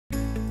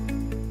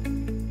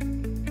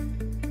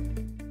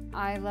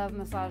I love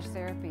massage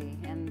therapy,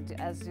 and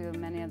as do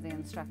many of the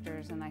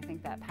instructors, and I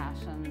think that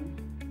passion,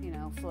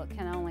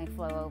 can only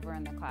flow over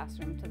in the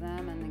classroom to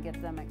them and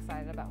get them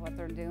excited about what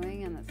they're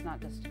doing, and it's not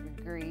just a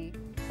degree.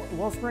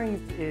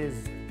 Wellspring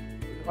is,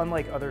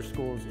 unlike other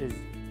schools, is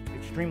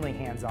extremely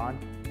hands-on,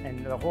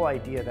 and the whole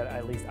idea that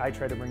at least I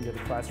try to bring to the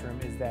classroom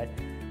is that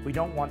we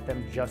don't want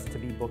them just to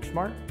be book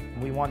smart.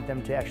 We want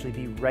them to actually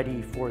be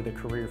ready for the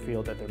career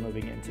field that they're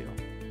moving into.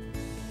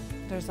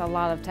 There's a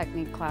lot of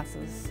technique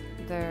classes.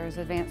 There's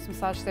advanced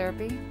massage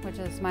therapy, which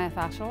is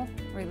myofascial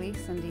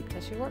release and deep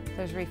tissue work.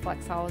 There's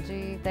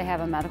reflexology. They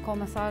have a medical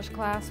massage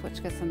class,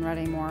 which gets them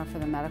ready more for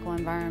the medical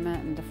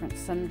environment and different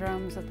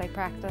syndromes that they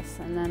practice,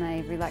 and then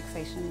a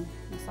relaxation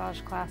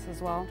massage class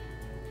as well.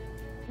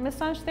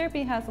 Massage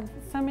therapy has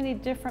so many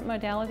different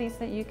modalities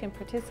that you can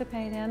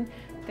participate in.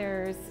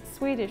 There's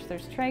Swedish,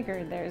 there's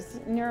Traeger, there's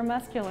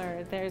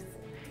neuromuscular,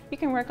 you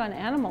can work on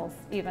animals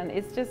even.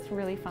 It's just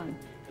really fun.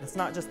 It's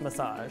not just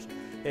massage.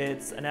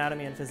 It's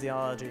anatomy and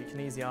physiology,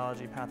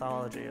 kinesiology,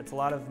 pathology. It's a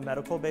lot of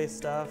medical-based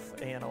stuff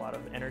and a lot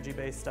of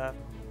energy-based stuff.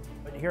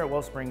 But here at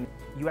Wellspring,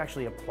 you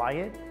actually apply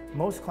it.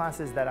 Most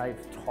classes that I've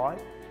taught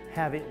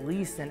have at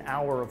least an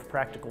hour of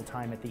practical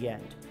time at the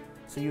end.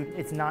 So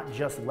it's not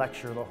just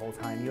lecture the whole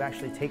time. You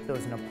actually take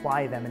those and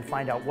apply them and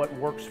find out what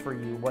works for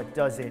you, what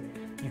doesn't.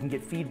 You can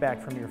get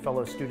feedback from your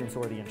fellow students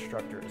or the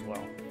instructor as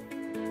well.